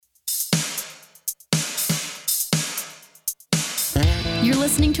You're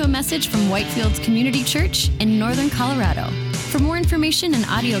listening to a message from Whitefields Community Church in Northern Colorado. For more information and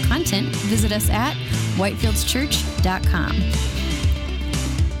audio content, visit us at whitefieldschurch.com.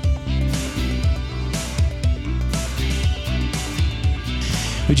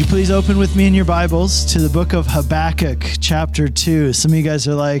 Would you please open with me in your Bibles to the book of Habakkuk, chapter 2. Some of you guys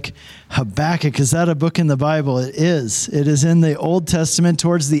are like, Habakkuk, is that a book in the Bible? It is. It is in the Old Testament,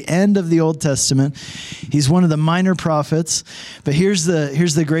 towards the end of the Old Testament. He's one of the minor prophets. But here's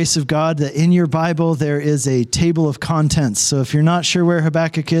the grace of God, that in your Bible there is a table of contents. So if you're not sure where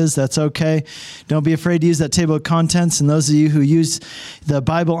Habakkuk is, that's okay. Don't be afraid to use that table of contents. And those of you who use the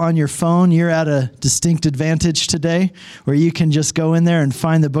Bible on your phone, you're at a distinct advantage today, where you can just go in there and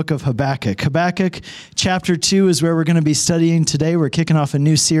find the book of Habakkuk. Habakkuk chapter 2 is where we're going to be studying today. We're kicking off a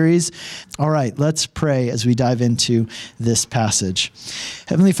new series. All right, let's pray as we dive into this passage.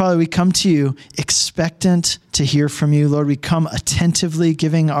 Heavenly Father, we come to you expectant to hear from you. Lord, we come attentively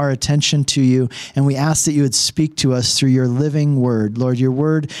giving our attention to you, and we ask that you would speak to us through your living word. Lord, your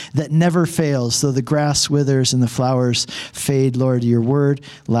word that never fails, though the grass withers and the flowers fade. Lord, your word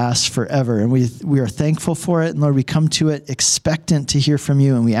lasts forever, and we are thankful for it. And Lord, we come to it expectant to hear from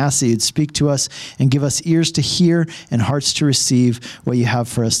you, and we ask that you'd speak to us and give us ears to hear and hearts to receive what you have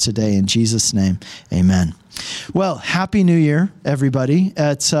for us today. In Jesus' name, amen. Well, Happy New Year, everybody.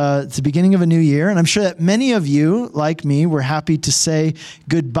 It's the beginning of a new year, and I'm sure that many of you, like me, were happy to say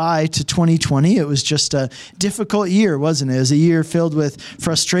goodbye to 2020. It was just a difficult year, wasn't it? It was a year filled with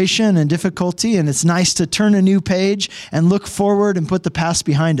frustration and difficulty, and it's nice to turn a new page and look forward and put the past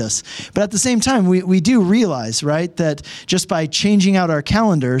behind us. But at the same time, we do realize, right, that just by changing out our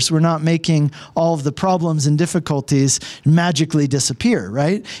calendars, we're not making all of the problems and difficulties magically disappear,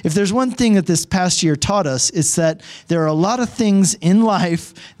 right? If there's one thing that this past year taught us, is that there are a lot of things in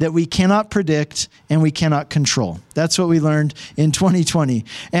life that we cannot predict and we cannot control. That's what we learned in 2020.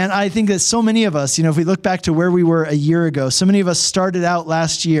 And I think that so many of us, if we look back to where we were a year ago, so many of us started out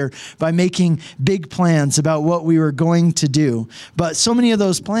last year by making big plans about what we were going to do. But so many of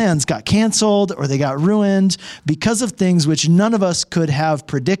those plans got canceled or they got ruined because of things which none of us could have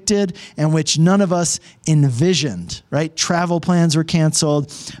predicted and which none of us envisioned, right? Travel plans were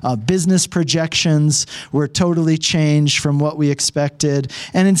canceled, business projections were totally changed from what we expected.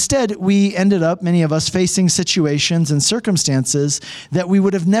 And instead, we ended up, many of us, facing situations and circumstances that we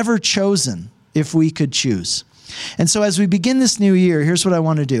would have never chosen if we could choose. And so as we begin this new year, here's what I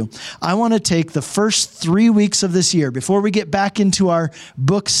want to do. I want to take the first 3 weeks of this year, before we get back into our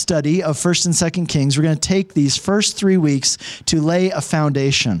book study of 1st and 2nd Kings, we're going to take these first 3 weeks to lay a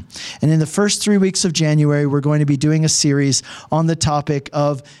foundation. And in the first 3 weeks of January, we're going to be doing a series on the topic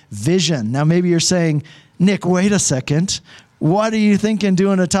of vision. Now, maybe you're saying, Nick, wait a second. What are you thinking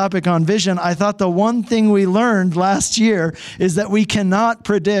doing a topic on vision? I thought the one thing we learned last year is that we cannot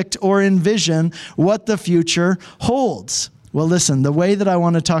predict or envision what the future holds. Well, listen, the way that I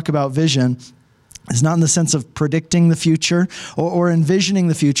want to talk about vision is not in the sense of predicting the future or envisioning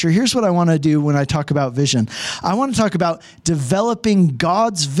the future. Here's what I want to do when I talk about vision. I want to talk about developing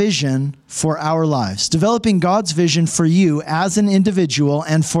God's vision for our lives, developing God's vision for you as an individual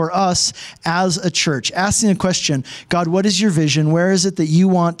and for us as a church. Asking the question, God, what is your vision? Where is it that you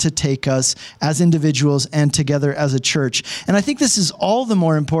want to take us as individuals and together as a church? And I think this is all the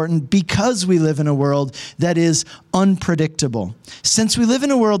more important because we live in a world that is unpredictable. Since we live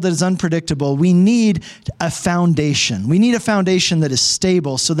in a world that is unpredictable, we need a foundation. We need a foundation that is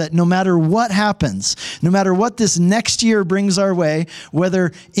stable so that no matter what happens, no matter what this next year brings our way,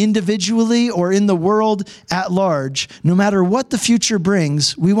 whether individually or in the world at large, no matter what the future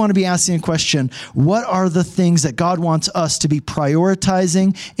brings, we want to be asking a question, what are the things that God wants us to be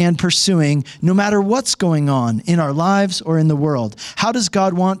prioritizing and pursuing no matter what's going on in our lives or in the world? How does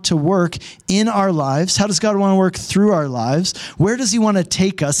God want to work in our lives? How does God want to work through our lives? Where does he want to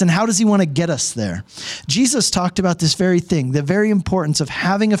take us and how does he want to get us there? Jesus talked about this very thing, the very importance of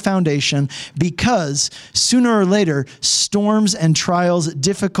having a foundation, because sooner or later, storms and trials,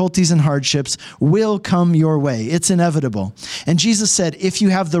 difficulties and hardships will come your way. It's inevitable. And Jesus said, if you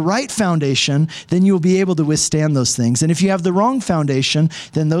have the right foundation, then you will be able to withstand those things. And if you have the wrong foundation,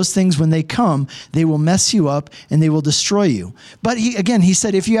 then those things, when they come, they will mess you up and they will destroy you. But he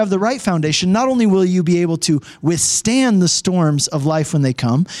said, if you have the right foundation, not only will you be able to withstand the storms of life when they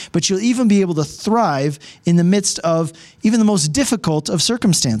come, but you'll even be able to thrive in the midst of even the most difficult of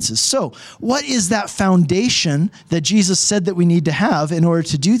circumstances. So, what is that foundation that Jesus said that we need to have in order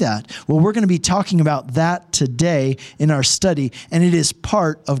to do that? Well, we're going to be talking about that today in our study, and it is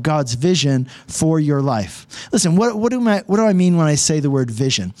part of God's vision for your life. Listen, what do I mean when I say the word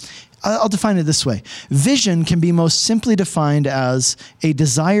vision? I'll define it this way. Vision can be most simply defined as a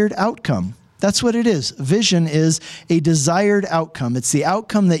desired outcome. That's what it is. Vision is a desired outcome. It's the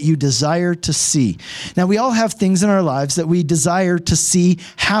outcome that you desire to see. Now, we all have things in our lives that we desire to see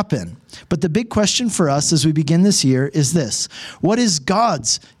happen. But the big question for us as we begin this year is this: what is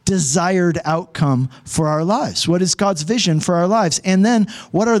God's desired outcome for our lives? What is God's vision for our lives? And then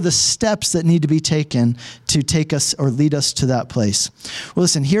what are the steps that need to be taken to take us or lead us to that place? Well,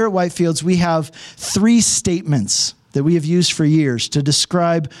 listen, here at Whitefields, we have 3 statements that we have used for years to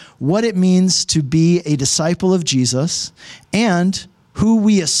describe what it means to be a disciple of Jesus and who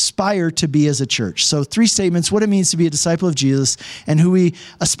we aspire to be as a church. So 3 statements, what it means to be a disciple of Jesus and who we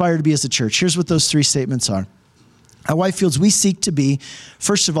aspire to be as a church. Here's what those 3 statements are. At Whitefields, we seek to be,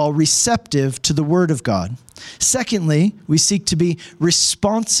 first of all, receptive to the Word of God. Secondly, we seek to be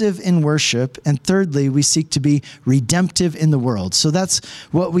responsive in worship. And thirdly, we seek to be redemptive in the world. So that's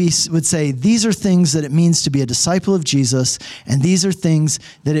what we would say. These are things that it means to be a disciple of Jesus. And these are things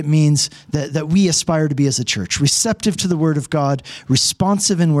that it means that we aspire to be as a church. Receptive to the Word of God,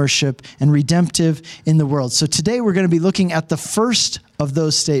 responsive in worship, and redemptive in the world. So today we're going to be looking at the first of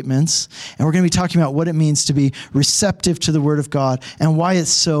those statements, and we're going to be talking about what it means to be receptive to the Word of God and why it's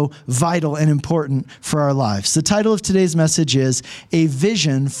so vital and important for our lives. The title of today's message is A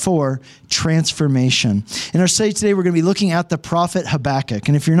Vision for Transformation. In our study today, we're going to be looking at the prophet Habakkuk.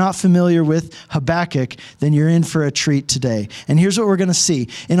 And if you're not familiar with Habakkuk, then you're in for a treat today. And here's what we're going to see.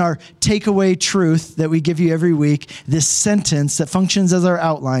 In our takeaway truth that we give you every week, this sentence that functions as our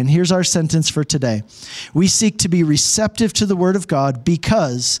outline, here's our sentence for today. We seek to be receptive to the Word of God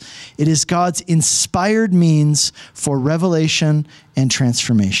because it is God's inspired means for revelation and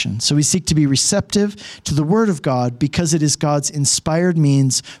transformation. So we seek to be receptive to the Word of God because it is God's inspired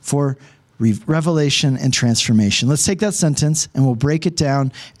means for revelation and transformation. Let's take that sentence and we'll break it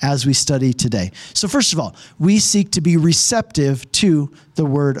down as we study today. So first of all, we seek to be receptive to the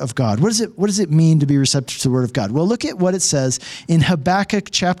Word of God. What does it mean to be receptive to the Word of God? Well, look at what it says in Habakkuk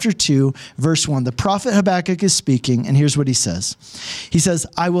chapter 2, verse 1. The prophet Habakkuk is speaking, and here's what he says. He says,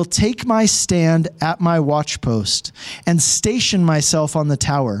 I will take my stand at my watchpost and station myself on the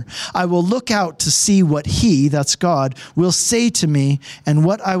tower. I will look out to see what he, that's God, will say to me and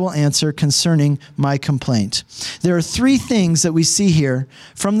what I will answer concerning my complaint. There are 3 things that we see here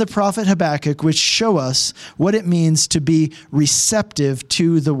from the prophet Habakkuk which show us what it means to be receptive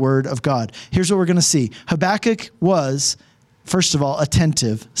to the Word of God. Here's what we're going to see. Habakkuk was, first of all,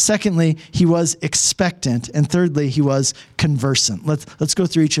 attentive. Secondly, he was expectant. And thirdly, he was conversant. Let's go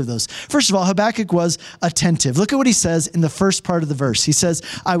through each of those. First of all, Habakkuk was attentive. Look at what he says in the first part of the verse. He says,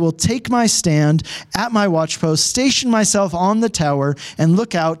 I will take my stand at my watchpost, station myself on the tower, and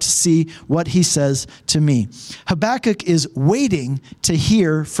look out to see what he says to me. Habakkuk is waiting to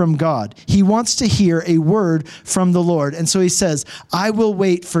hear from God. He wants to hear a word from the Lord. And so he says, I will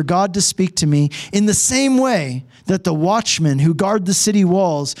wait for God to speak to me in the same way that the watchmen who guard the city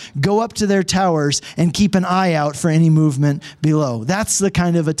walls go up to their towers and keep an eye out for any movement below. That's the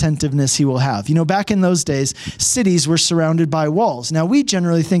kind of attentiveness he will have. You know, back in those days, cities were surrounded by walls. Now, we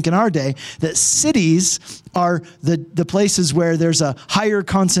generally think in our day that cities are the places where there's a higher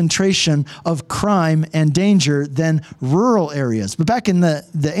concentration of crime and danger than rural areas. But back in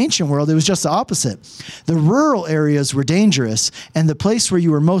the ancient world, it was just the opposite. The rural areas were dangerous, and the place where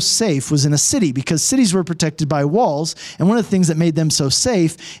you were most safe was in a city, because cities were protected by walls. And one of the things that made them so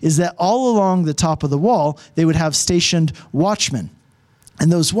safe is that all along the top of the wall, they would have stationed watchmen.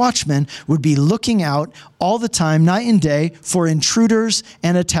 And those watchmen would be looking out all the time, night and day, for intruders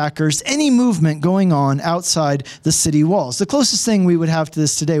and attackers, any movement going on outside the city walls. The closest thing we would have to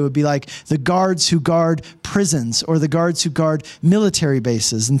this today would be like the guards who guard prisons or the guards who guard military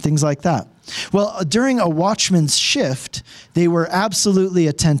bases and things like that. Well, during a watchman's shift, they were absolutely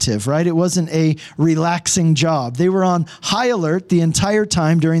attentive, right? It wasn't a relaxing job. They were on high alert the entire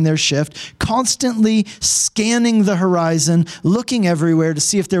time during their shift, constantly scanning the horizon, looking everywhere to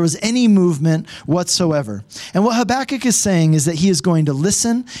see if there was any movement whatsoever. And what Habakkuk is saying is that he is going to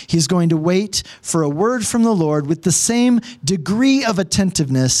listen, he's going to wait for a word from the Lord with the same degree of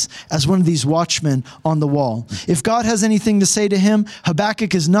attentiveness as one of these watchmen on the wall. If God has anything to say to him,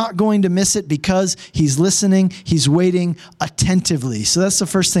 Habakkuk is not going to miss it it because he's listening, he's waiting attentively. So that's the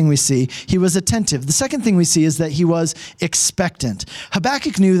first thing we see. He was attentive. The second thing we see is that he was expectant.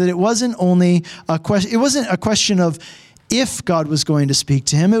 Habakkuk knew that it wasn't a question of if God was going to speak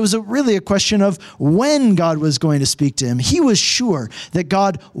to him. It was really a question of when God was going to speak to him. He was sure that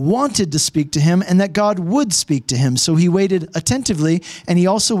God wanted to speak to him and that God would speak to him. So he waited attentively, and he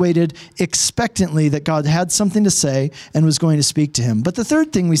also waited expectantly that God had something to say and was going to speak to him. But the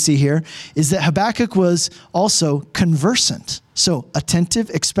third thing we see here is that Habakkuk was also conversant. So attentive,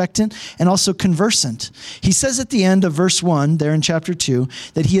 expectant, and also conversant. He says at the end of verse 1, there in chapter 2,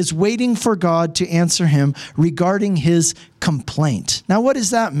 that he is waiting for God to answer him regarding his complaint. Now, what does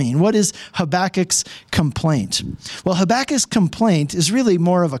that mean? What is Habakkuk's complaint? Well, Habakkuk's complaint is really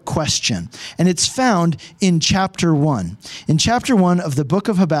more of a question, and it's found in chapter 1. In chapter 1 of the book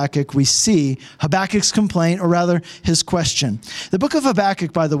of Habakkuk, we see Habakkuk's complaint, or rather his question. The book of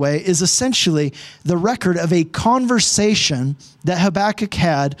Habakkuk, by the way, is essentially the record of a conversation that Habakkuk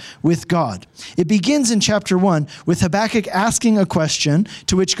had with God. It begins in chapter 1 with Habakkuk asking a question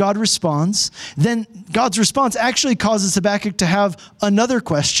to which God responds. Then God's response actually causes Habakkuk to have another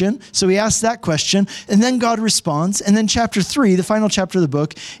question. So he asks that question, and then God responds. And then chapter 3, the final chapter of the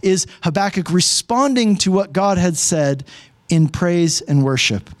book, is Habakkuk responding to what God had said in praise and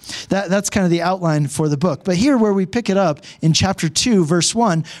worship. That's kind of the outline for the book. But here where we pick it up in chapter 2, verse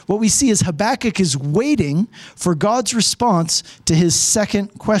 1, what we see is Habakkuk is waiting for God's response to his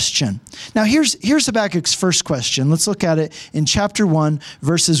second question. Now here's Habakkuk's first question. Let's look at it in chapter 1,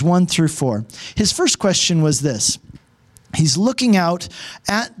 verses 1 through 4. His first question was this. He's looking out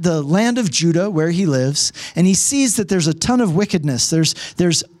at the land of Judah where he lives, and he sees that there's a ton of wickedness.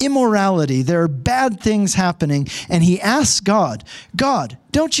 There's immorality. There are bad things happening. And he asks God,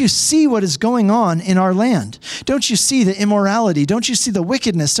 don't you see what is going on in our land? Don't you see the immorality? Don't you see the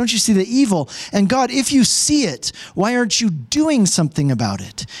wickedness? Don't you see the evil? And God, if you see it, why aren't you doing something about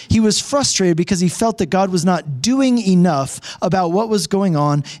it? He was frustrated because he felt that God was not doing enough about what was going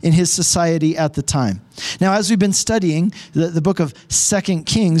on in his society at the time. Now, as we've been studying the book of 2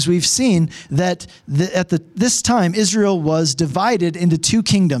 Kings, we've seen that at this time, Israel was divided into two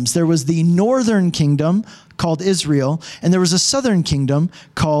kingdoms. There was the northern kingdom called Israel, and there was a southern kingdom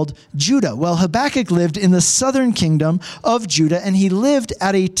called Judah. Well, Habakkuk lived in the southern kingdom of Judah, and he lived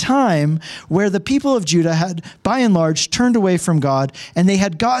at a time where the people of Judah had, by and large, turned away from God, and they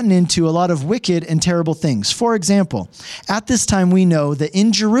had gotten into a lot of wicked and terrible things. For example, at this time we know that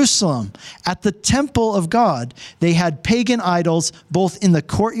in Jerusalem, at the temple of God, they had pagan idols both in the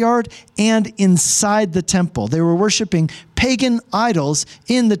courtyard and inside the temple. They were worshiping pagan idols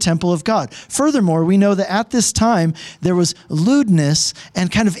in the temple of God. Furthermore, we know that at this time, there was lewdness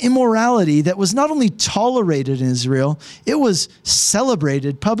and kind of immorality that was not only tolerated in Israel, it was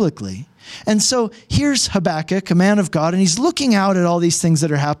celebrated publicly. And so here's Habakkuk, a man of God, and he's looking out at all these things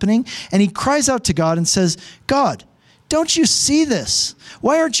that are happening, and he cries out to God and says, God, don't you see this?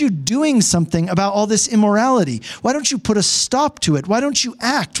 Why aren't you doing something about all this immorality? Why don't you put a stop to it? Why don't you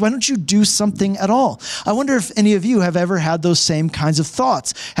act? Why don't you do something at all? I wonder if any of you have ever had those same kinds of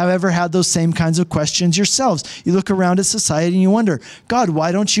thoughts, have ever had those same kinds of questions yourselves. You look around at society and you wonder, God,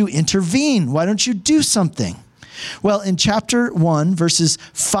 why don't you intervene? Why don't you do something? Well, in chapter 1, verses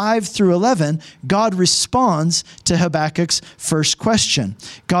 5 through 11, God responds to Habakkuk's first question.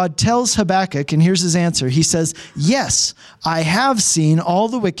 God tells Habakkuk, and here's his answer. He says, yes, I have seen all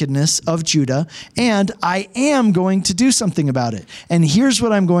the wickedness of Judah, and I am going to do something about it. And here's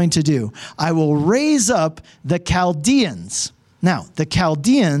what I'm going to do. I will raise up the Chaldeans. Now, the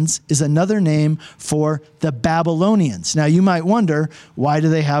Chaldeans is another name for the Babylonians. Now, you might wonder, why do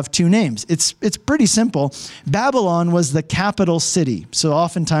they have two names? It's pretty simple. Babylon was the capital city. So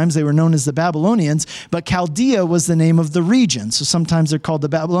oftentimes they were known as the Babylonians, but Chaldea was the name of the region. So sometimes they're called the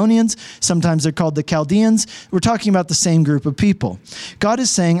Babylonians, sometimes they're called the Chaldeans. We're talking about the same group of people. God is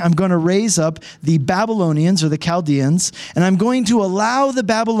saying, I'm going to raise up the Babylonians or the Chaldeans, and I'm going to allow the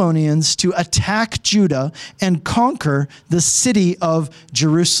Babylonians to attack Judah and conquer the city of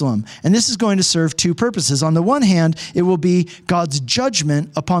Jerusalem. And this is going to serve two purposes. On the one hand, it will be God's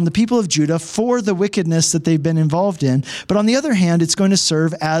judgment upon the people of Judah for the wickedness that they've been involved in. But on the other hand, it's going to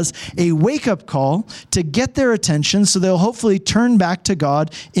serve as a wake-up call to get their attention so they'll hopefully turn back to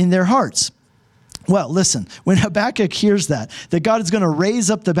God in their hearts. Well, listen, when Habakkuk hears that God is going to raise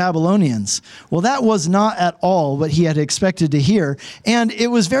up the Babylonians, well, that was not at all what he had expected to hear, and it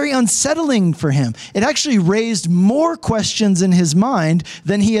was very unsettling for him. It actually raised more questions in his mind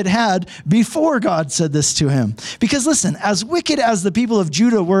than he had had before God said this to him. Because listen, as wicked as the people of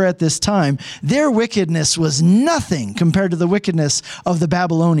Judah were at this time, their wickedness was nothing compared to the wickedness of the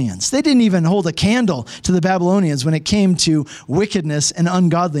Babylonians. They didn't even hold a candle to the Babylonians when it came to wickedness and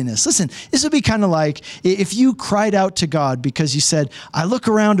ungodliness. Listen, this would be kind of like if you cried out to God because you said, I look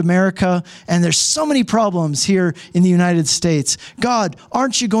around America and there's so many problems here in the United States. God,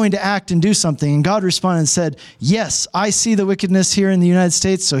 aren't you going to act and do something? And God responded and said, yes, I see the wickedness here in the United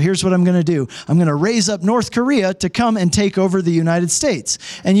States, so here's what I'm going to do. I'm going to raise up North Korea to come and take over the United States.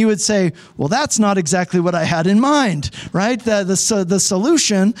 And you would say, well, that's not exactly what I had in mind, right? The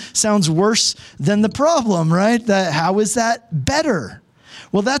solution sounds worse than the problem, right? How is that better?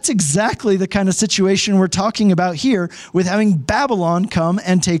 Well, that's exactly the kind of situation we're talking about here with having Babylon come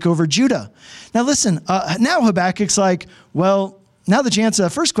and take over Judah. Now listen, now Habakkuk's like, well, now that you answer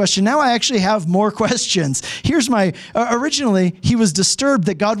that first question, now I actually have more questions. Here's originally he was disturbed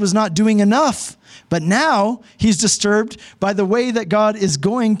that God was not doing enough, but now he's disturbed by the way that God is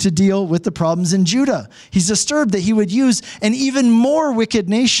going to deal with the problems in Judah. He's disturbed that he would use an even more wicked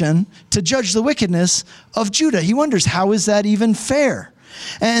nation to judge the wickedness of Judah. He wonders, how is that even fair?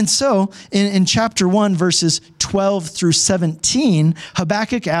 And so in chapter 1, verses 12 through 17,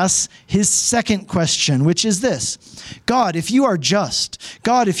 Habakkuk asks his second question, which is this: God, if you are just,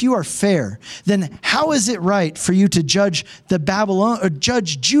 God, if you are fair, then how is it right for you to judge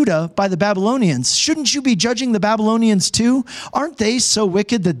judge Judah by the Babylonians? Shouldn't you be judging the Babylonians too? Aren't they so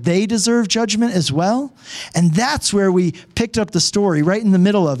wicked that they deserve judgment as well? And that's where we picked up the story, right in the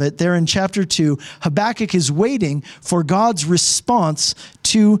middle of it, there in chapter 2. Habakkuk is waiting for God's response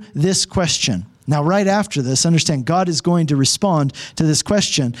to this question. Now, right after this, understand, God is going to respond to this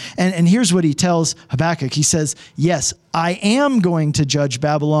question. And here's what he tells Habakkuk. He says, yes, I am going to judge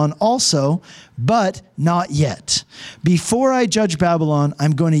Babylon also, but not yet. Before I judge Babylon,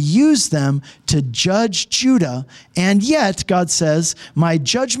 I'm going to use them to judge Judah. And yet, God says, my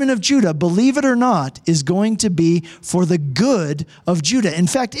judgment of Judah, believe it or not, is going to be for the good of Judah. In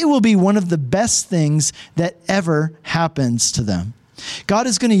fact, it will be one of the best things that ever happens to them. God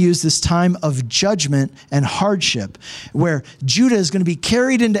is going to use this time of judgment and hardship where Judah is going to be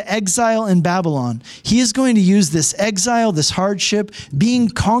carried into exile in Babylon. He is going to use this exile, this hardship, being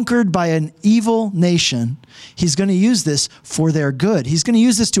conquered by an evil nation. He's going to use this for their good. He's going to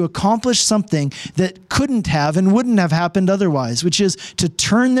use this to accomplish something that couldn't have and wouldn't have happened otherwise, which is to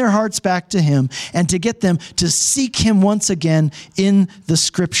turn their hearts back to him and to get them to seek him once again in the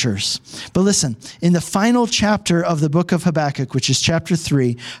scriptures. But listen, in the final chapter of the book of Habakkuk, which is chapter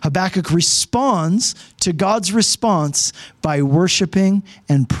 3, Habakkuk responds to God's response by worshiping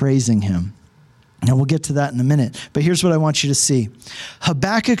and praising him. Now, we'll get to that in a minute, but here's what I want you to see.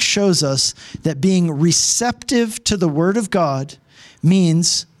 Habakkuk shows us that being receptive to the word of God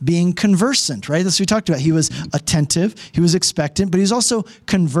means being conversant, right? That's what we talked about. He was attentive, he was expectant, but he's also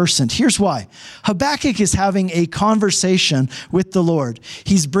conversant. Here's why. Habakkuk is having a conversation with the Lord.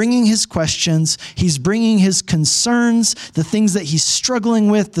 He's bringing his questions, he's bringing his concerns, the things that he's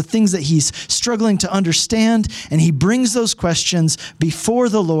struggling with, the things that he's struggling to understand, and he brings those questions before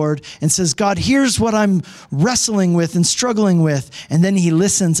the Lord and says, God, here's what I'm wrestling with and struggling with. And then he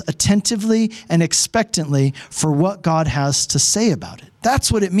listens attentively and expectantly for what God has to say about it.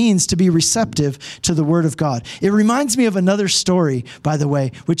 That's what it means to be receptive to the word of God. It reminds me of another story, by the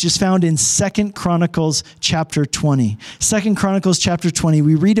way, which is found in 2 Chronicles chapter 20. 2 Chronicles chapter 20,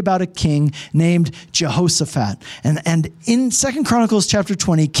 we read about a king named Jehoshaphat. And in 2 Chronicles chapter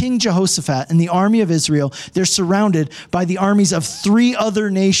 20, King Jehoshaphat and the army of Israel, they're surrounded by the armies of 3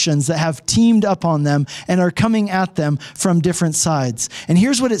 other nations that have teamed up on them and are coming at them from different sides. And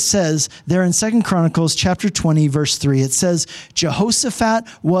here's what it says there in 2 Chronicles chapter 20, verse 3. It says, Jehoshaphat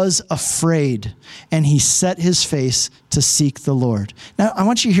was afraid, and he set his face to seek the Lord. Now, I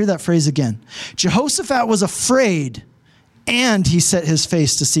want you to hear that phrase again. Jehoshaphat was afraid, and he set his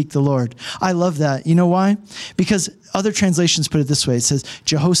face to seek the Lord. I love that. You know why? Because other translations put it this way. It says,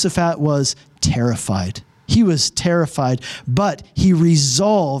 Jehoshaphat was terrified. He was terrified, but he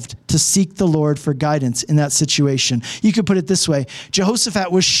resolved to seek the Lord for guidance in that situation. You could put it this way.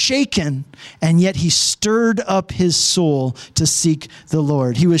 Jehoshaphat was shaken, and yet he stirred up his soul to seek the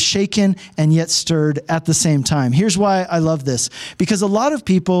Lord. He was shaken and yet stirred at the same time. Here's why I love this. Because a lot of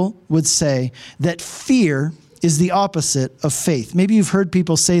people would say that fear is the opposite of faith. Maybe you've heard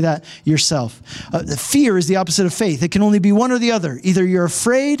people say that yourself. Fear is the opposite of faith. It can only be one or the other. Either you're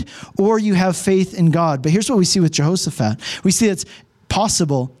afraid or you have faith in God. But here's what we see with Jehoshaphat. We see it's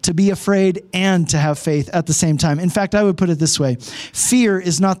possible to be afraid and to have faith at the same time. In fact, I would put it this way. Fear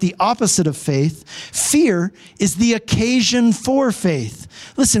is not the opposite of faith. Fear is the occasion for faith.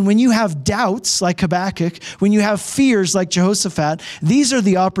 Listen, when you have doubts like Habakkuk, when you have fears like Jehoshaphat, these are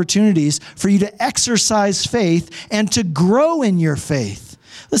the opportunities for you to exercise faith and to grow in your faith.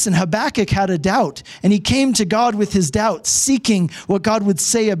 Listen, Habakkuk had a doubt, and he came to God with his doubt, seeking what God would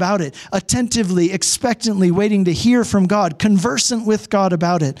say about it, attentively, expectantly waiting to hear from God, conversant with God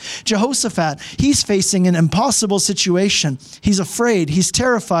about it. Jehoshaphat, he's facing an impossible situation. He's afraid, he's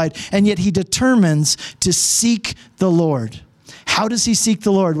terrified, and yet he determines to seek the Lord. How does he seek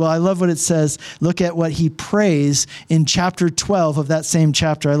the Lord? Well, I love what it says. Look at what he prays in chapter 12 of that same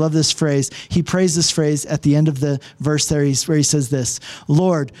chapter. I love this phrase. He prays this phrase at the end of the verse there where he says this,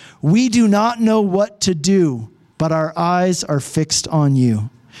 Lord, we do not know what to do, but our eyes are fixed on you.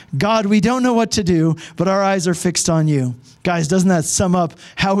 God, we don't know what to do, but our eyes are fixed on you. Guys, doesn't that sum up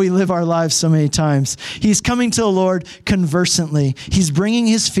how we live our lives so many times? He's coming to the Lord conversantly. He's bringing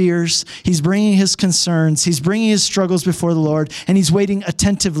his fears. He's bringing his concerns. He's bringing his struggles before the Lord, and he's waiting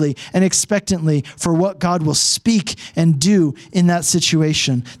attentively and expectantly for what God will speak and do in that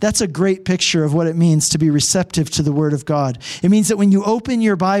situation. That's a great picture of what it means to be receptive to the Word of God. It means that when you open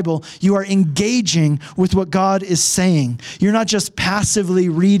your Bible, you are engaging with what God is saying. You're not just passively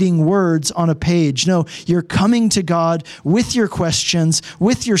reading words on a page. No, you're coming to God with your questions,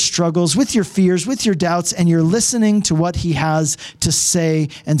 with your struggles, with your fears, with your doubts, and you're listening to what he has to say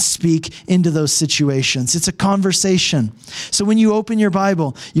and speak into those situations. It's a conversation. So when you open your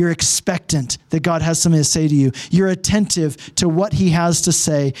Bible, you're expectant that God has something to say to you. You're attentive to what he has to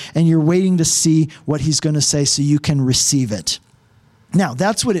say, and you're waiting to see what he's going to say so you can receive it. Now,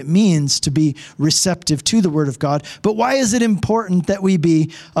 that's what it means to be receptive to the Word of God. But why is it important that we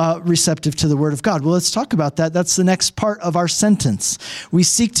be receptive to the Word of God? Well, let's talk about that. That's the next part of our sentence. We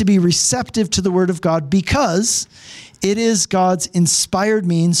seek to be receptive to the Word of God because it is God's inspired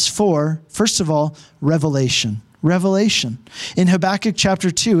means for, first of all, revelation. Revelation. In Habakkuk chapter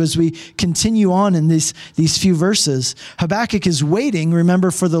 2, as we continue on in these few verses, Habakkuk is waiting,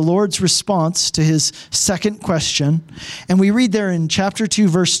 remember, for the Lord's response to his second question. And we read there in chapter 2,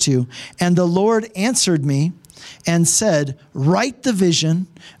 verse 2, and the Lord answered me and said, write the vision,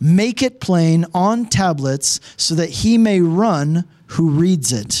 make it plain on tablets so that he may run who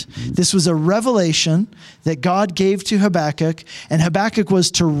reads it. This was a revelation that God gave to Habakkuk, and Habakkuk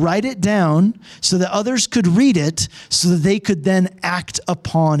was to write it down so that others could read it so that they could then act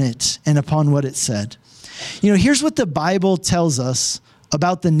upon it and upon what it said. You know, here's what the Bible tells us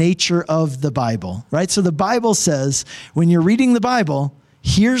about the nature of the Bible, right? So the Bible says when you're reading the Bible,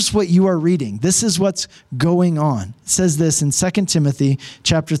 here's what you are reading. This is what's going on. It says this in 2 Timothy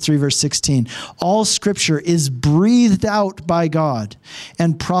chapter 3, verse 16. All scripture is breathed out by God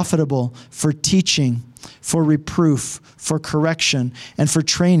and profitable for teaching, for reproof, for correction, and for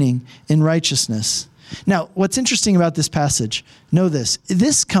training in righteousness. Now, what's interesting about this passage, know this.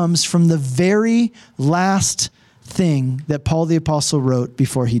 This comes from the very last thing that Paul the Apostle wrote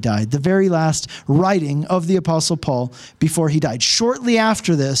before he died. The very last writing of the Apostle Paul before he died. Shortly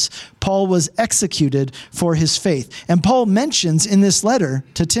after this, Paul was executed for his faith. And Paul mentions in this letter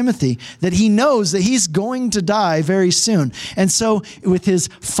to Timothy that he knows that he's going to die very soon. And so with his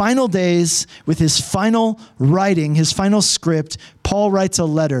final days, with his final writing, his final script, Paul writes a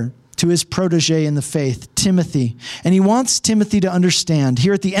letter to his protege in the faith, Timothy. And he wants Timothy to understand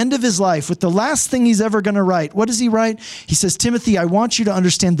here at the end of his life, with the last thing he's ever going to write, what does he write? He says, Timothy, I want you to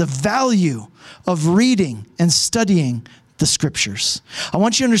understand the value of reading and studying the scriptures. I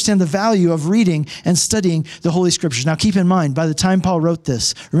want you to understand the value of reading and studying the Holy Scriptures. Now keep in mind, by the time Paul wrote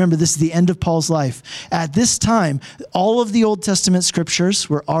this, remember this is the end of Paul's life. At this time, all of the Old Testament scriptures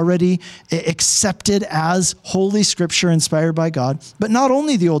were already accepted as Holy Scripture inspired by God, but not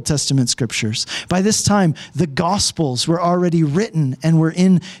only the Old Testament scriptures. By this time, the Gospels were already written and were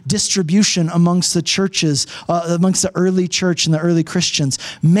in distribution amongst the churches, amongst the early church and the early Christians.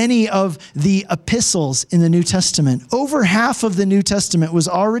 Many of the epistles in the New Testament, over half of the New Testament was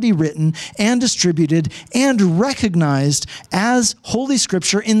already written and distributed and recognized as Holy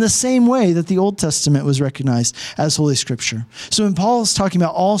Scripture in the same way that the Old Testament was recognized as Holy Scripture. So when Paul is talking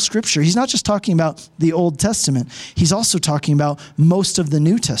about all Scripture, he's not just talking about the Old Testament, he's also talking about most of the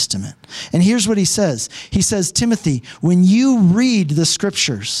New Testament. And here's what he says. He says, Timothy, when you read the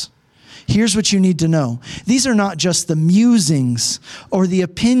Scriptures, here's what you need to know. These are not just the musings or the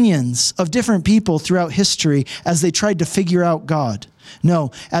opinions of different people throughout history as they tried to figure out God.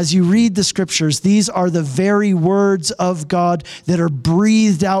 No, as you read the scriptures, these are the very words of God that are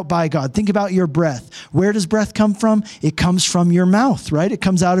breathed out by God. Think about your breath. Where does breath come from? It comes from your mouth, right? It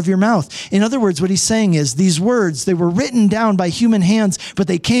comes out of your mouth. In other words, what he's saying is these words, they were written down by human hands, but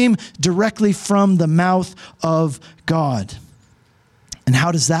they came directly from the mouth of God. And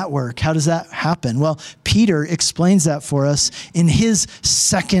how does that work? How does that happen? Well, Peter explains that for us in his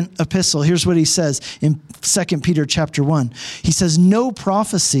second epistle. Here's what he says in 2 Peter chapter 1. He says, no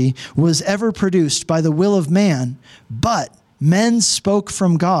prophecy was ever produced by the will of man, but men spoke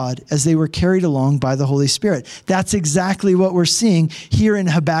from God as they were carried along by the Holy Spirit. That's exactly what we're seeing here in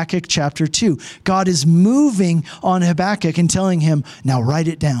Habakkuk chapter 2. God is moving on Habakkuk and telling him, now write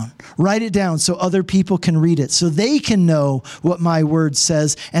it down. Write it down so other people can read it, so they can know what my word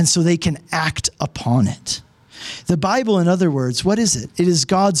says, and so they can act upon it. The Bible, in other words, what is it? It is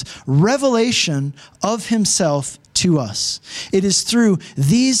God's revelation of himself to us. It is through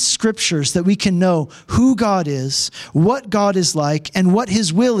these scriptures that we can know who God is, what God is like, and what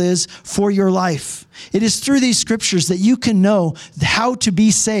his will is for your life. It is through these scriptures that you can know how to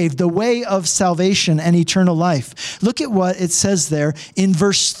be saved, the way of salvation and eternal life. Look at what it says there in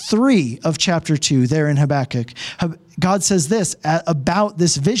verse 3 of chapter 2 there in Habakkuk. God says this about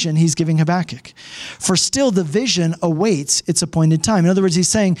this vision he's giving Habakkuk. For still the vision awaits its appointed time. In other words, he's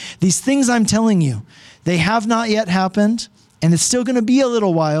saying, these things I'm telling you, they have not yet happened, and it's still going to be a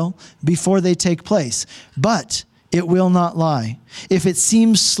little while before they take place. But it will not lie. If it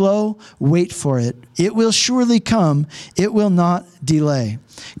seems slow, wait for it. It will surely come. It will not delay.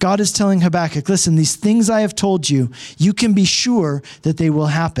 God is telling Habakkuk, listen, these things I have told you, you can be sure that they will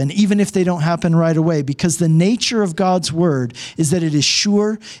happen, even if they don't happen right away, because the nature of God's word is that it is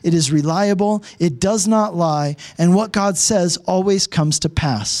sure, it is reliable, it does not lie, and what God says always comes to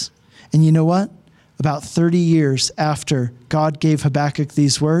pass. And you know what? About 30 years after God gave Habakkuk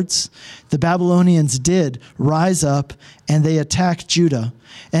these words, the Babylonians did rise up and they attacked Judah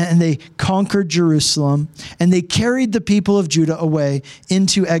and they conquered Jerusalem and they carried the people of Judah away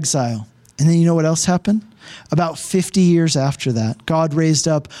into exile. And then you know what else happened? About 50 years after that, God raised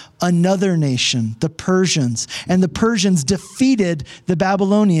up another nation, the Persians, and the Persians defeated the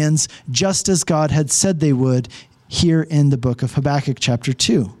Babylonians just as God had said they would here in the book of Habakkuk chapter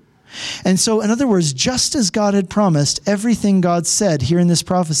 2. And so, in other words, just as God had promised, everything God said here in this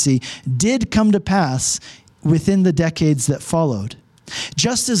prophecy did come to pass within the decades that followed.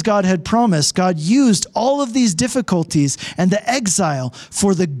 Just as God had promised, God used all of these difficulties and the exile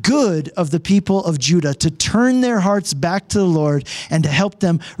for the good of the people of Judah to turn their hearts back to the Lord and to help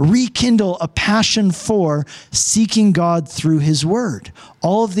them rekindle a passion for seeking God through his word.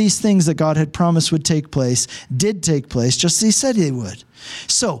 All of these things that God had promised would take place did take place just as he said they would.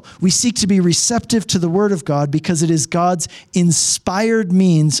 So we seek to be receptive to the word of God because it is God's inspired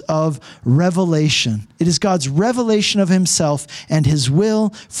means of revelation. It is God's revelation of himself and his will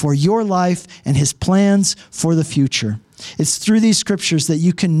for your life and his plans for the future. It's through these scriptures that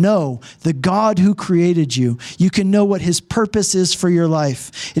you can know the God who created you. You can know what his purpose is for your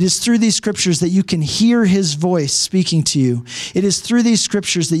life. It is through these scriptures that you can hear his voice speaking to you. It is through these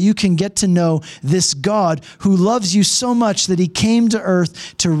scriptures that you can get to know this God who loves you so much that he came to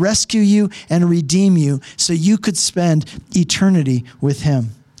earth to rescue you and redeem you so you could spend eternity with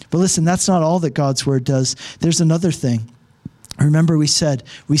him. But listen, that's not all that God's word does. There's another thing. Remember, we said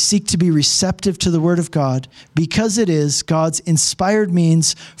we seek to be receptive to the word of God because it is God's inspired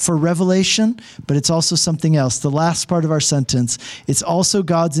means for revelation, but it's also something else. The last part of our sentence, it's also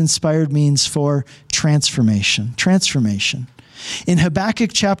God's inspired means for transformation. Transformation. In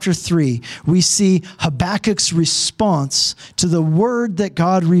Habakkuk chapter 3, we see Habakkuk's response to the word that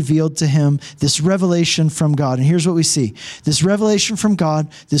God revealed to him, this revelation from God. And here's what we see. This revelation from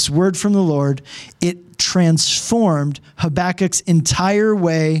God, this word from the Lord, it transformed Habakkuk's entire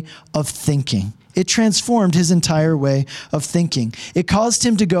way of thinking. It transformed his entire way of thinking. It caused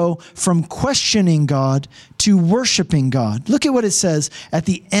him to go from questioning God to worshiping God. Look at what it says at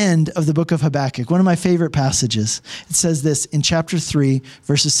the end of the book of Habakkuk, one of my favorite passages. It says this in chapter 3,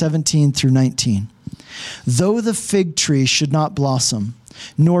 verses 17 through 19. Though the fig tree should not blossom,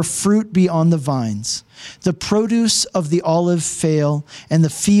 nor fruit be on the vines. The produce of the olive fail, and the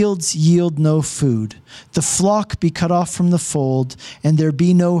fields yield no food. The flock be cut off from the fold, and there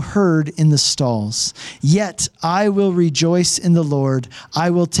be no herd in the stalls. Yet I will rejoice in the Lord. I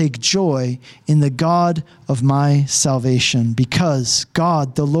will take joy in the God of my salvation, because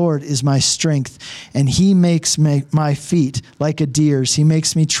God, the Lord, is my strength, and he makes my feet like a deer's. He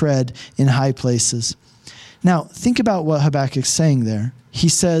makes me tread in high places. Now, think about what Habakkuk's saying there. He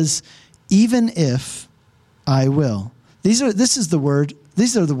says, even if I will. These are the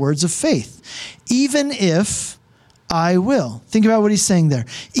words of faith. Even if I will. Think about what he's saying there.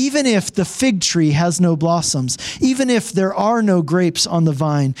 Even if the fig tree has no blossoms, even if there are no grapes on the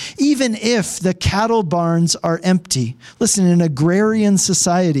vine, even if the cattle barns are empty. Listen, in an agrarian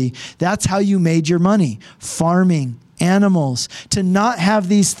society, that's how you made your money. Farming, animals. To not have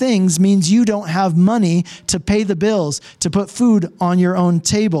these things means you don't have money to pay the bills, to put food on your own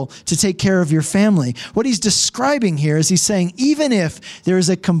table, to take care of your family. What he's describing here is he's saying, even if there is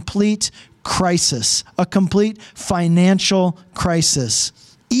a complete crisis, a complete financial crisis,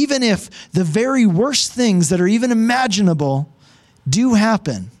 even if the very worst things that are even imaginable do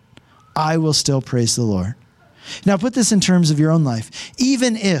happen, I will still praise the Lord. Now put this in terms of your own life.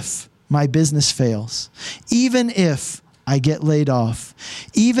 Even if my business fails, even if I get laid off,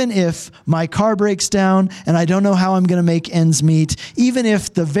 even if my car breaks down and I don't know how I'm going to make ends meet, even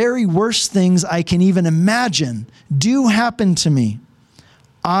if the very worst things I can even imagine do happen to me,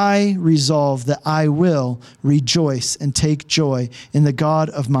 I resolve that I will rejoice and take joy in the God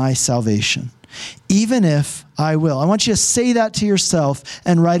of my salvation. Even if I will. I want you to say that to yourself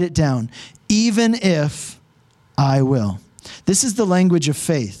and write it down. Even if I will. This is the language of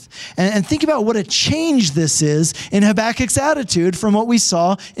faith. And think about what a change this is in Habakkuk's attitude from what we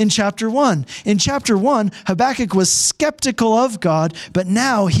saw in chapter 1. In chapter 1, Habakkuk was skeptical of God, but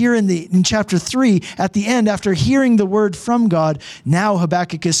now here in chapter 3, at the end, after hearing the word from God, now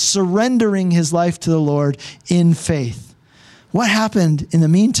Habakkuk is surrendering his life to the Lord in faith. What happened in the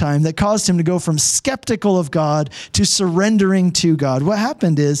meantime that caused him to go from skeptical of God to surrendering to God? What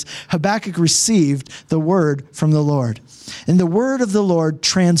happened is Habakkuk received the word from the Lord. And the word of the Lord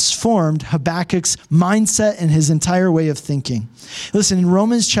transformed Habakkuk's mindset and his entire way of thinking. Listen, in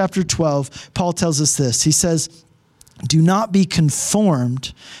Romans chapter 12, Paul tells us this. He says, do not be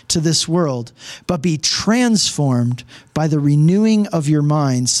conformed to this world, but be transformed by the renewing of your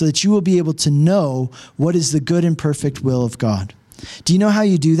mind so that you will be able to know what is the good and perfect will of God. Do you know how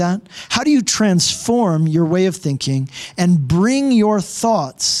you do that? How do you transform your way of thinking and bring your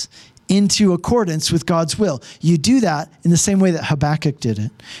thoughts into accordance with God's will? You do that in the same way that Habakkuk did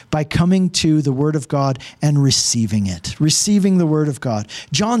it, by coming to the word of God and receiving it, receiving the word of God.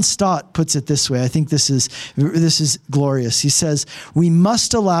 John Stott puts it this way. I think this is glorious. He says, we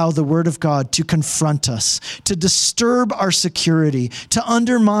must allow the word of God to confront us, to disturb our security, to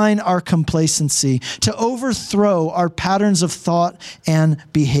undermine our complacency, to overthrow our patterns of thought and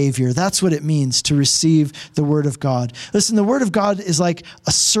behavior. That's what it means to receive the word of God. Listen, the word of God is like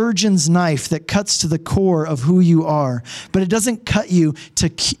a surgeon's knife that cuts to the core of who you are, but it doesn't cut you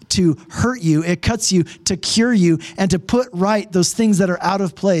to hurt you. It cuts you to cure you and to put right those things that are out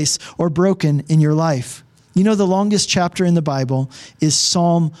of place or broken in your life. You know, the longest chapter in the Bible is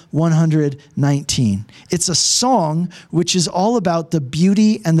Psalm 119. It's a song which is all about the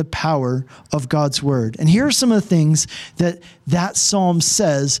beauty and the power of God's word. And here are some of the things that psalm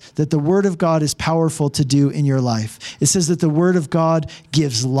says that the word of God is powerful to do in your life. It says that the word of God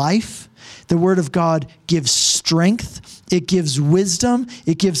gives life. The word of God gives strength. It gives wisdom.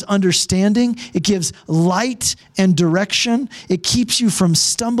 It gives understanding. It gives light and direction. It keeps you from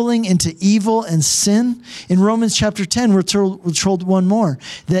stumbling into evil and sin. In Romans chapter 10, we're told one more,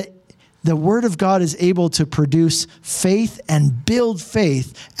 that the word of God is able to produce faith and build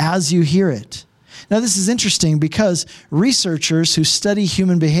faith as you hear it. Now, this is interesting because researchers who study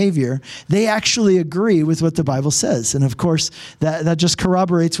human behavior, they actually agree with what the Bible says. And of course, that just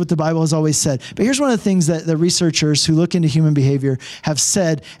corroborates what the Bible has always said. But here's one of the things that the researchers who look into human behavior have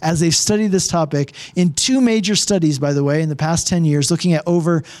said as they've studied this topic in two major studies, by the way, in the past 10 years, looking at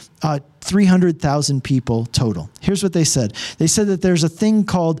over 300,000 people total. Here's what they said. They said that there's a thing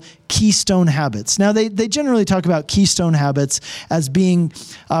called keystone habits. Now, they generally talk about keystone habits as being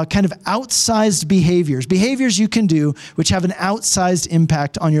kind of outsized behaviors you can do which have an outsized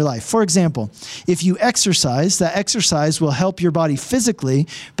impact on your life. For example, if you exercise, that exercise will help your body physically,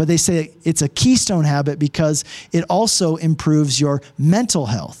 but they say it's a keystone habit because it also improves your mental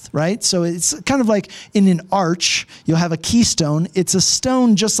health, right? So it's kind of like in an arch, you'll have a keystone. It's a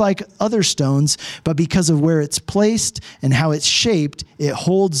stone just like like other stones, but because of where it's placed and how it's shaped, it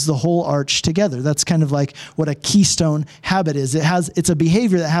holds the whole arch together. That's kind of like what a keystone habit is. It's a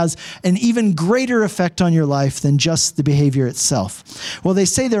behavior that has an even greater effect on your life than just the behavior itself. Well, they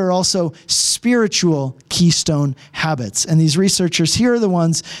say there are also spiritual keystone habits. And these researchers, here are the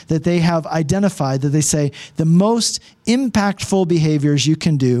ones that they have identified, that they say the most impactful behaviors you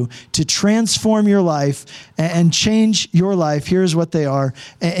can do to transform your life and change your life. Here's what they are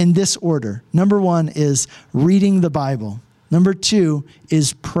in this order. Number 1 is reading the Bible. Number 2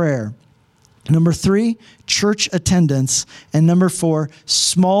 is prayer. Number 3, church attendance. And number 4,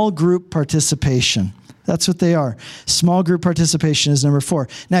 small group participation. That's what they are. Small group participation is number 4.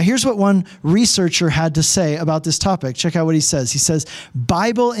 Now, here's what one researcher had to say about this topic. Check out what he says. He says,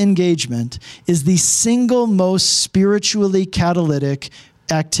 Bible engagement is the single most spiritually catalytic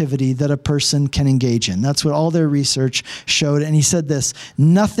activity that a person can engage in. That's what all their research showed. And he said this,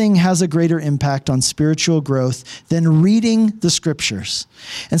 nothing has a greater impact on spiritual growth than reading the scriptures.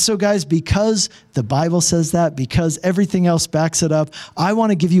 And so guys, because the Bible says that, because everything else backs it up, I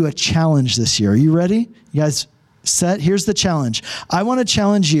want to give you a challenge this year. Are you ready? You guys set? Here's the challenge. I want to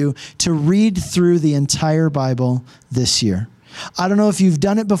challenge you to read through the entire Bible this year. I don't know if you've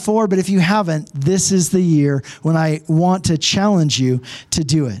done it before, but if you haven't, this is the year when I want to challenge you to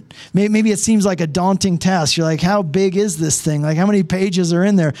do it. Maybe it seems like a daunting task. You're like, how big is this thing? Like, how many pages are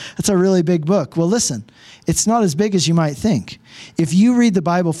in there? That's a really big book. Well, listen, it's not as big as you might think. If you read the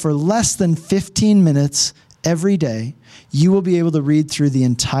Bible for less than 15 minutes every day, you will be able to read through the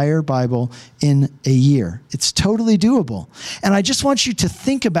entire Bible in a year. It's totally doable. And I just want you to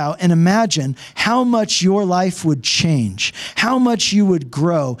think about and imagine how much your life would change, how much you would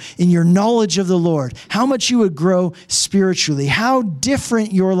grow in your knowledge of the Lord, how much you would grow spiritually, how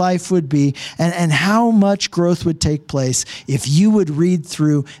different your life would be, and how much growth would take place if you would read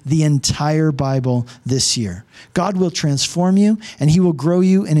through the entire Bible this year. God will transform you, and he will grow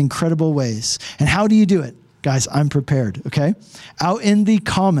you in incredible ways. And how do you do it? Guys, I'm prepared, okay? Out in the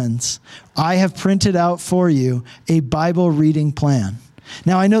Commons, I have printed out for you a Bible reading plan.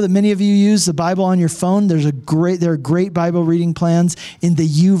 Now, I know that many of you use the Bible on your phone. There are great Bible reading plans in the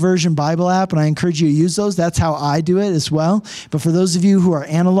YouVersion Bible app, and I encourage you to use those. That's how I do it as well. But for those of you who are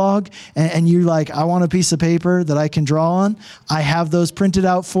analog and you're like, I want a piece of paper that I can draw on, I have those printed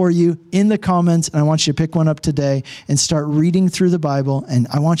out for you in the Commons, and I want you to pick one up today and start reading through the Bible. And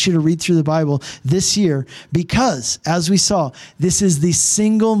I want you to read through the Bible this year because, as we saw, this is the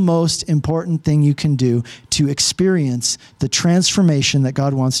single most important thing you can do to experience the transformation that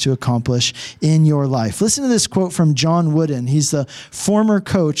God wants to accomplish in your life. Listen to this quote from John Wooden. He's the former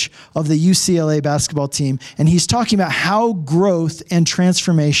coach of the UCLA basketball team, and he's talking about how growth and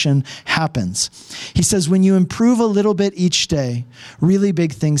transformation happens. He says, when you improve a little bit each day, really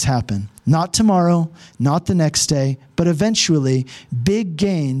big things happen. Not tomorrow, not the next day, but eventually big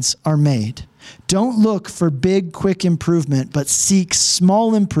gains are made. Don't look for big, quick improvement, but seek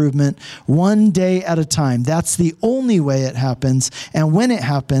small improvement one day at a time. That's the only way it happens. And when it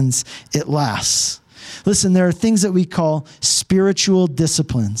happens, it lasts. Listen, there are things that we call spiritual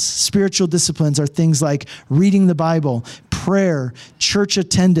disciplines. Spiritual disciplines are things like reading the Bible, prayer, church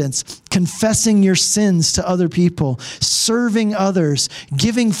attendance, confessing your sins to other people, serving others,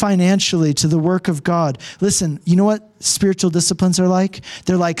 giving financially to the work of God. Listen, you know what spiritual disciplines are like?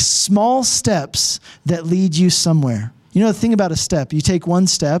 They're like small steps that lead you somewhere. You know the thing about a step, you take one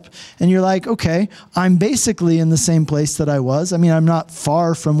step and you're like, okay, I'm basically in the same place that I was. I mean, I'm not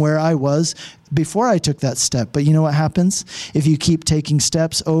far from where I was before I took that step. But you know what happens? If you keep taking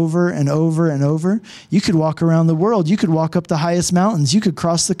steps over and over and over, you could walk around the world. You could walk up the highest mountains. You could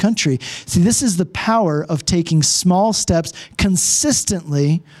cross the country. See, this is the power of taking small steps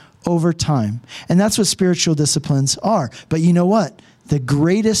consistently over time. And that's what spiritual disciplines are. But you know what? The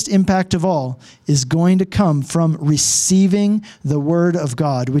greatest impact of all is going to come from receiving the Word of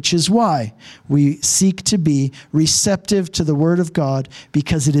God, which is why we seek to be receptive to the Word of God,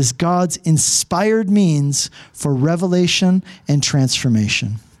 because it is God's inspired means for revelation and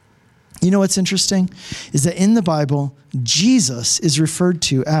transformation. You know what's interesting is that in the Bible, Jesus is referred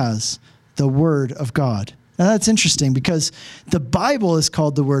to as the Word of God. Now that's interesting because the Bible is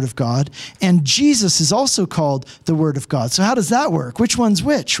called the Word of God and Jesus is also called the Word of God. So how does that work? Which one's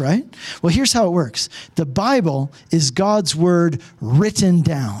which, right? Well, here's how it works. The Bible is God's Word written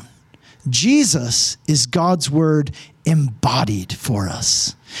down. Jesus is God's Word embodied for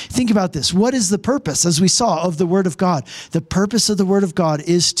us. Think about this. What is the purpose, as we saw, of the Word of God? The purpose of the Word of God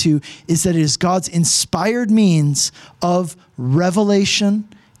is that it is God's inspired means of revelation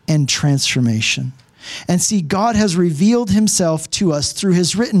and transformation. And see, God has revealed himself to us through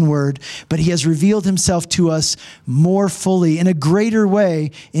his written word, but he has revealed himself to us more fully in a greater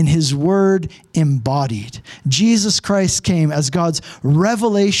way in his word embodied. Jesus Christ came as God's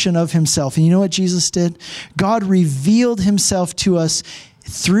revelation of himself. And you know what Jesus did? God revealed himself to us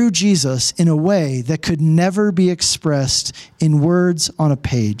through Jesus in a way that could never be expressed in words on a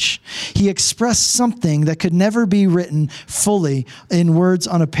page. He expressed something that could never be written fully in words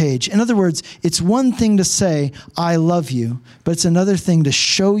on a page. In other words, it's one thing to say, I love you, but it's another thing to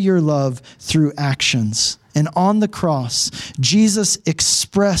show your love through actions. And on the cross, Jesus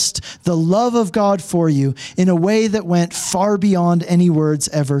expressed the love of God for you in a way that went far beyond any words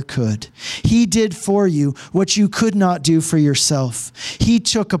ever could. He did for you what you could not do for yourself. He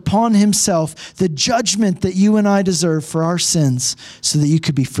took upon himself the judgment that you and I deserve for our sins so that you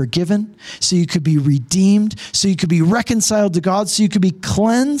could be forgiven, so you could be redeemed, so you could be reconciled to God, so you could be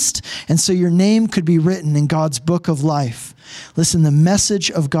cleansed, and so your name could be written in God's book of life. Listen, the message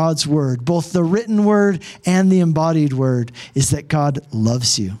of God's word, both the written word and the embodied word, is that God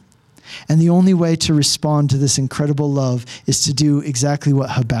loves you. And the only way to respond to this incredible love is to do exactly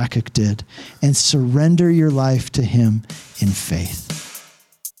what Habakkuk did and surrender your life to him in faith.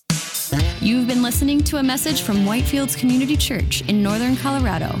 You've been listening to a message from Whitefields Community Church in Northern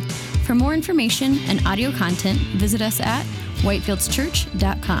Colorado. For more information and audio content, visit us at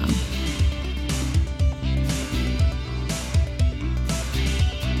whitefieldschurch.com.